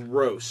 is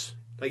gross.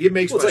 Like it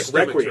makes Well, my it's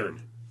like stomach Requiem.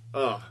 turn.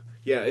 Oh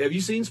yeah, have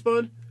you seen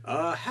Spun?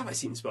 Have I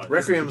seen Spot?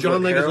 Requiem.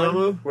 John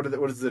Leguizamo?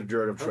 What is the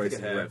drug of I don't choice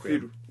think in I have. Requiem?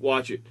 Dude,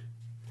 watch it.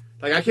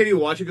 Like I can't even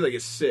watch it because I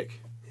get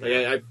sick. Like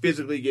I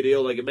physically get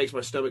ill. Like it makes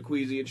my stomach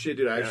queasy and shit,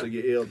 dude. I actually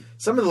get ill.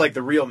 Some of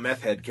the real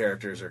meth head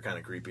characters are kind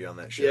of creepy on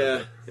that show.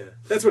 Yeah, Yeah,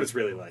 that's what it's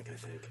really like, I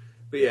think.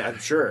 but yeah, I'm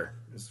sure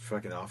it's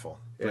fucking awful.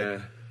 But yeah.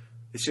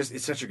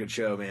 it's such a good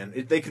show,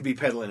 man. They could be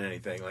peddling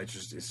anything. Like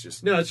it's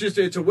just. No,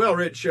 it's a well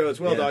written show. It's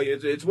well done. Yeah.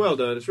 It's well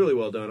done. It's really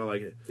well done. I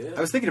like it. Yeah.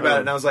 I was thinking about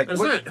it and I was like, It's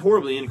what? not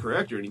horribly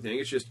incorrect or anything.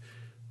 It's just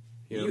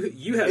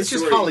You had It's a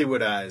just story,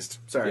 Hollywoodized.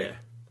 Sorry. yeah.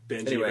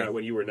 Benji, Anyway. about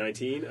when you were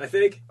 19, I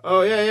think.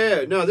 Oh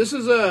yeah. No, this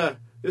is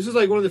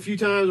like one of the few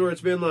times where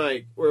it's been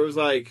like where it was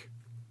like,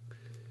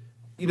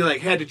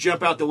 like had to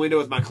jump out the window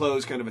with my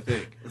clothes, kind of a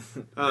thing.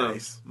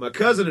 Nice. My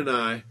cousin and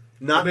I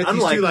Not met these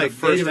unlike two the like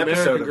first Native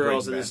episode American of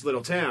girls in Breaking this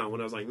little town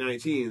when I was like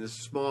 19. This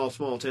small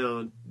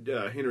town,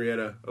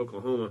 Henrietta,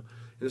 Oklahoma. And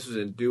this was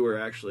in Dewar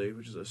actually,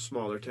 which is a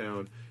smaller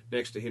town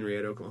next to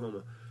Henrietta,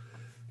 Oklahoma.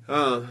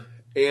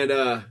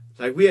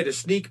 Like we had to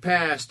sneak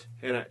past,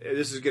 and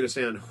this is going to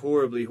sound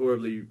horribly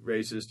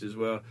racist as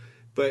well,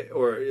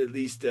 or at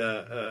least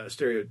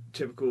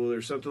stereotypical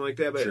or something like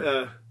that. But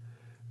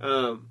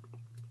Sure.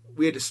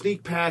 we had to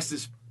sneak past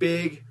this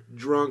big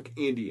drunk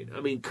Indian.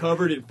 I mean,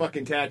 covered in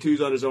fucking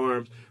tattoos on his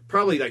arms,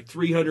 probably like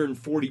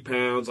 340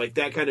 pounds, like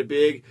that kind of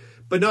big,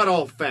 but not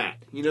all fat.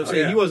 You know what I'm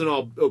saying? yeah. He wasn't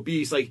all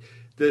obese, like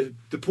the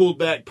pulled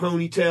back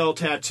ponytail,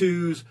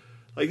 tattoos.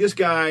 Like this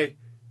guy.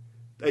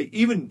 Like,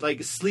 even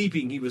like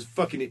sleeping, he was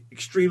fucking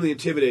extremely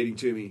intimidating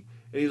to me,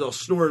 and he was all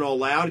snoring all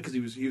loud because he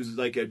was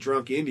like a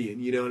drunk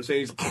Indian, you know what I'm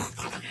saying?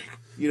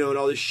 He's, and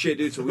all this shit,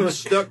 dude. So we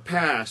stuck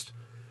past,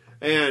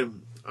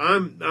 and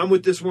I'm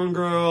with this one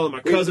girl, and my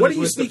cousin What is are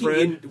you with the sneaking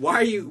friend.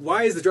 in?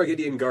 Why is the drug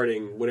Indian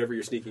guarding whatever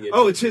you're sneaking in?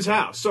 Oh, it's his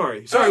house.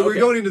 Sorry, Oh, we were okay.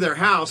 going into their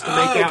house to make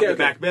out in the okay.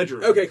 back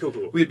bedroom. Okay,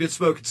 cool. We had been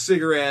smoking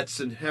cigarettes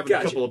and having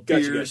Gotcha, a couple of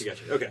gotcha, beers.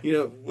 gotcha.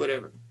 Okay.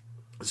 Whatever.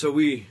 So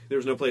there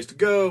was no place to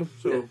go,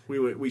 so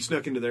Yeah. we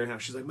snuck into their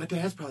house. She's like, my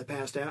dad's probably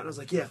passed out. And I was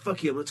like, yeah,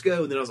 fuck him, let's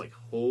go. And then I was like,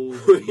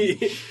 holy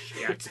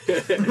shit.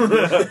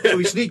 So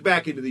we sneak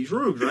back into these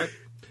rooms, right?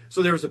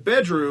 So there was a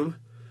bedroom,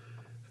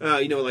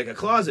 like a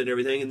closet and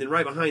everything. And then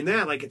right behind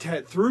that, like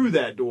through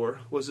that door,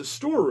 was a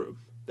storeroom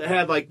that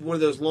had like one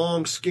of those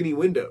long, skinny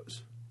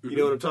windows. You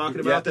know what I'm talking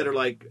about? Yeah. That are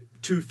like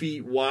 2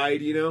 feet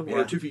wide, or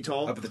Yeah. 2 feet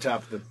tall. Up at the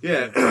top of the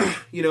Yeah,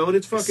 and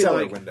it's fucking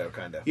cellar like window,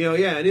 kind of. yeah,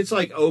 and it's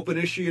like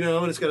openish,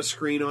 and it's got a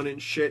screen on it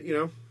and shit,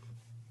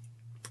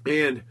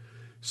 And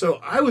so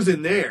I was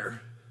in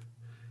there,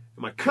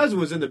 and my cousin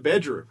was in the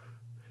bedroom,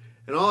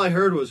 and all I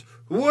heard was,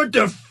 "What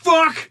the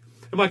fuck?"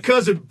 And my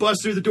cousin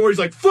busts through the door. He's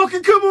like,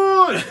 "Fucking come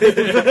on!"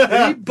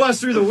 And he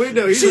busts through the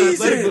window. He's an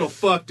athletic little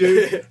fuck,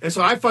 dude. And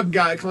so I fucking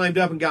climbed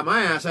up and got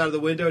my ass out of the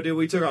window, dude.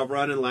 We took off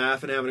running,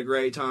 laughing, having a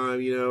great time,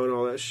 and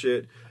all that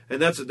shit.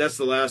 And that's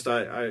the last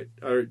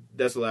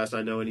that's the last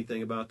I know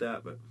anything about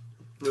that. But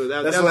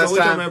that's the only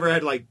time I ever had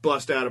to like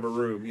bust out of a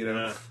room.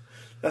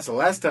 That's the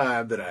last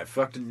time that I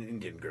fucked an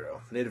Indian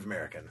girl, Native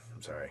American.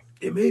 I'm sorry.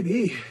 It may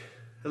be,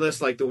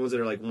 unless like the ones that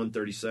are like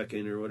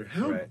 132nd or whatever.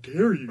 How Right.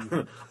 dare you?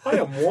 I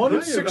am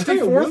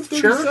 164th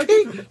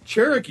Cherokee.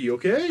 Cherokee,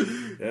 okay.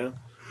 Yeah.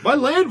 My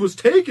land was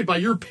taken by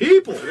your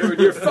people.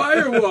 Your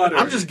firewater.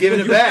 I'm just giving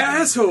it you back.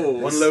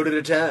 assholes. One load at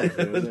a time.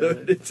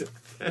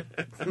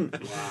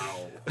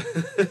 Wow.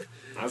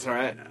 That's all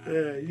right.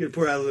 Yeah, you can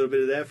pour out a little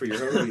bit of that for your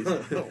homies.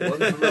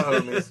 One for my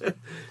homies.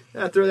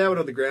 Yeah, throw that one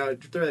on the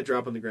ground. Throw that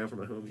drop on the ground for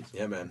my homies.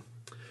 Yeah, man.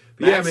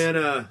 But yeah, Max?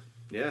 man.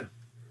 Yeah.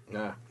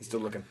 Nah, he's still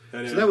looking.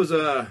 So that was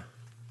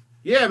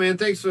yeah, man.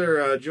 Thanks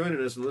for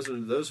joining us and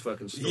listening to those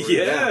fucking stories.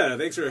 Yeah,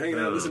 thanks for hanging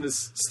out and listening to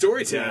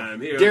Story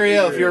Time. Here,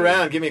 Dariel, if you're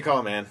around, give me a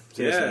call, man.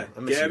 Seriously, Yeah, I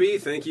miss Gabby,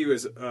 thank you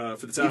for the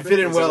you topic. fit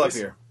in as well up always.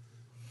 here.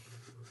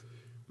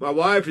 My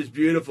wife is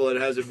beautiful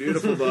and has a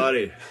beautiful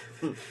body.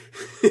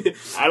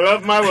 I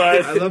love my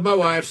wife. I love my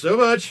wife so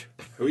much.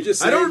 Are we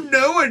just I saying, don't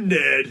know it,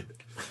 Ned.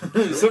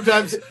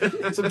 sometimes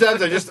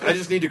I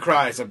just need to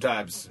cry.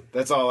 Sometimes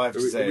that's all I have to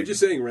Are say. we just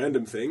saying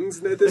random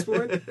things at this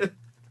point?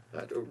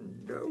 I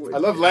don't know it. I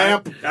love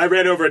lamp. I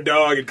ran over a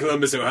dog in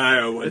Columbus,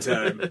 Ohio one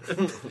time.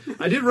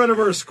 I did run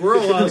over a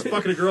squirrel while I was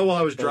fucking a girl while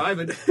I was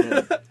driving.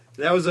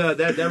 That was that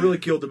really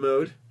killed the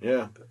mode.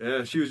 Yeah,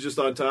 Yeah, she was just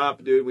on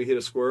top, dude. We hit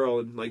a squirrel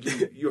and like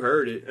you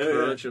heard it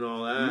crunch and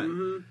all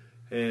that.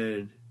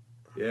 And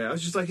yeah, I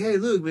was just like, "Hey,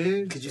 look,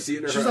 man." Could you see it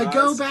in her She's like, eyes?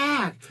 "Go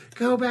back,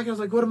 go back." I was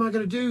like, "What am I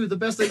gonna do? The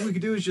best thing we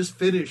could do is just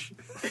finish.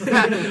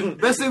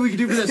 Best thing we could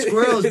do for that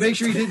squirrel is make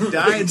sure he didn't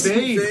die in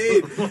vain."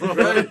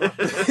 Right?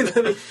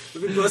 Let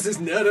me bust his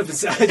nut up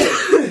inside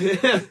you.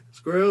 Yeah,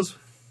 squirrels.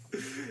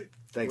 thanks,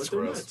 What they're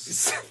squirrels.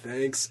 nuts.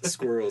 Thanks,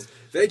 squirrels.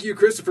 Thank you,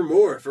 Christopher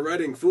Moore, for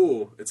writing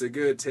Fool. It's a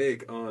good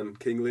take on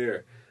King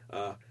Lear.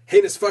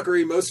 Heinous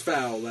fuckery most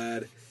foul,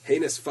 lad.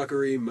 Heinous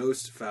fuckery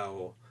most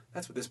foul.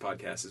 That's what this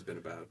podcast has been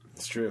about.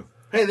 It's true.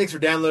 Hey, thanks for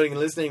downloading and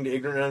listening to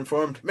Ignorant and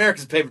Uninformed,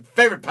 America's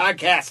favorite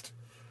podcast.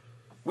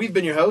 We've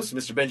been your hosts,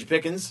 Mr. Benji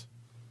Pickens,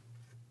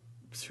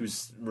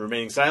 who's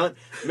remaining silent,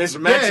 Mr. Hey,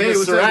 Maximus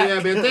what's up? Surratt.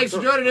 Yeah, man. Thanks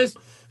for joining us.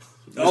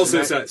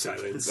 Also,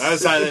 silence. I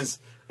was silence.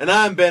 And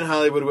I'm Ben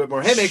Hollywood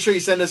Whitmore. Hey, make sure you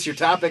send us your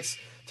topics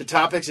to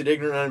topics at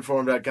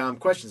ignorantuninformed.com.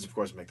 Questions, of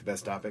course, make the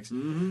best topics.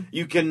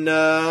 You can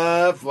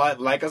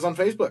like us on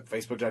Facebook,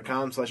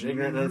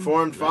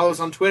 facebook.com/ignorantuninformed. Follow us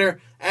on Twitter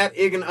at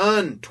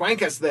iganun.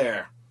 Twank us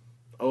there.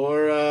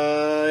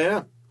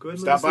 Or,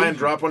 stop by and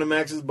drop one in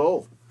Max's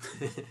bowl,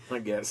 I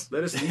guess.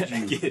 Let us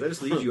lead you. Let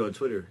us lead you on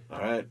Twitter. All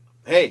right.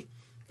 Hey,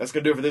 that's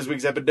going to do it for this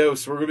week's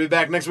Epidose. We're going to be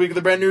back next week with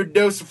a brand new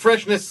dose of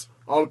freshness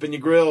all up in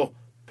your grill.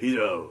 Peace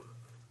out.